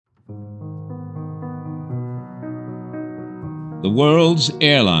The world's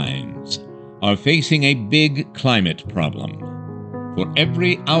airlines are facing a big climate problem. For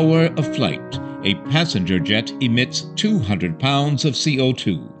every hour of flight, a passenger jet emits 200 pounds of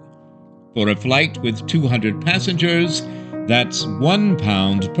CO2. For a flight with 200 passengers, that's 1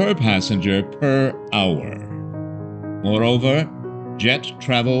 pound per passenger per hour. Moreover, jet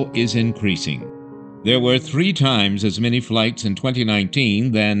travel is increasing. There were 3 times as many flights in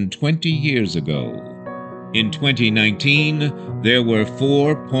 2019 than 20 years ago. In 2019, there were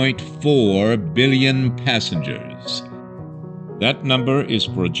 4.4 billion passengers. That number is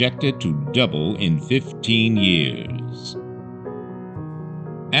projected to double in 15 years.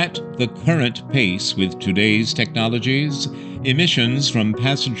 At the current pace with today's technologies, emissions from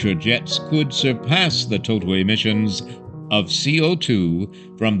passenger jets could surpass the total emissions of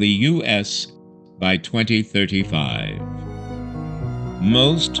CO2 from the U.S. by 2035.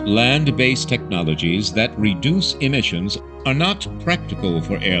 Most land-based technologies that reduce emissions are not practical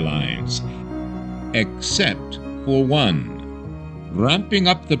for airlines, except for one: ramping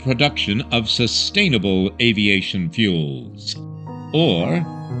up the production of Sustainable Aviation Fuels, or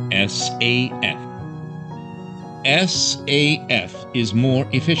SAF. SAF is more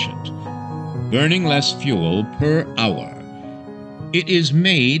efficient, burning less fuel per hour. It is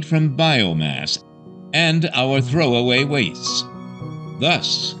made from biomass and our throwaway wastes.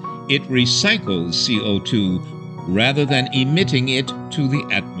 Thus, it recycles CO2 rather than emitting it to the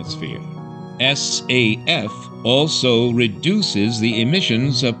atmosphere. SAF also reduces the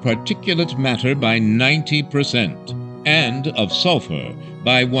emissions of particulate matter by 90% and of sulfur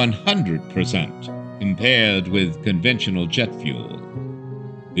by 100% compared with conventional jet fuel.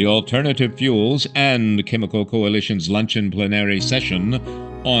 The Alternative Fuels and Chemical Coalition's luncheon plenary session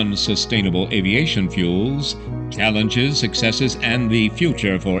on Sustainable Aviation Fuels, Challenges, Successes, and the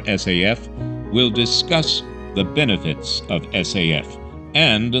Future for SAF will discuss the benefits of SAF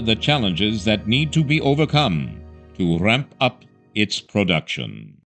and the challenges that need to be overcome to ramp up its production.